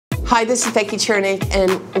Hi, this is Becky Chernek,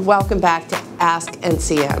 and welcome back to Ask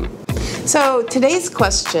NCM. So today's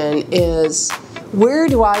question is, where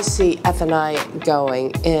do I see F&I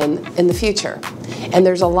going in the future? And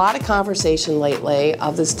there's a lot of conversation lately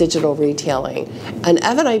of this digital retailing. And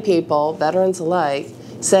F&I people, veterans alike,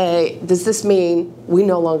 say, does this mean we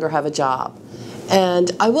no longer have a job?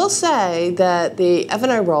 And I will say that the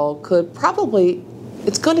F&I role could probably,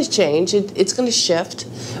 it's going to change, it's going to shift,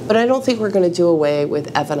 but I don't think we're going to do away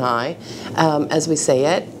with F&I as we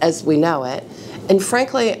say it, as we know it. And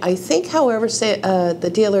frankly, I think, however, the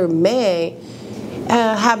dealer may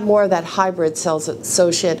have more of that hybrid sales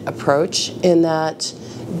associate approach, in that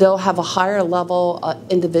they'll have a higher level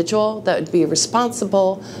individual that would be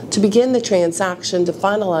responsible to begin the transaction, to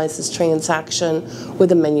finalize this transaction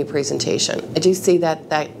with a menu presentation. I do see that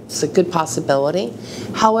that's a good possibility.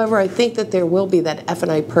 However, I think that there will be that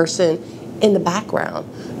F&I person in the background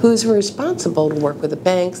who's responsible to work with the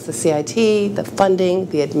banks, the CIT, the funding,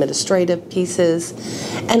 the administrative pieces,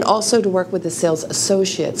 and also to work with the sales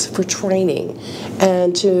associates for training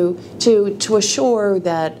and to assure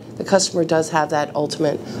that the customer does have that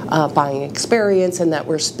ultimate buying experience and that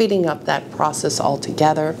we're speeding up that process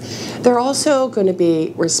altogether. They're also going to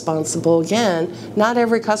be responsible, again, not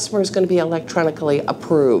every customer is going to be electronically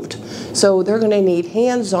approved. So they're going to need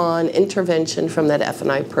hands-on intervention from that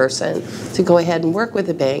F&I person to go ahead and work with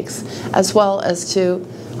the banks, as well as to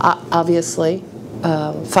obviously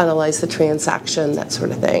finalize the transaction, that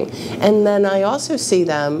sort of thing. And then I also see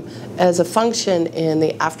them as a function in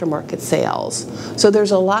the aftermarket sales. So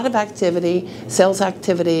there's a lot of activity, sales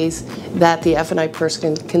activities, that the F&I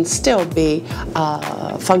person can still be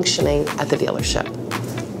functioning at the dealership.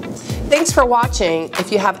 Thanks for watching.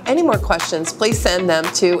 If you have any more questions, please send them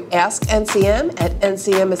to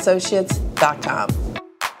askncm@ncmassociates.com.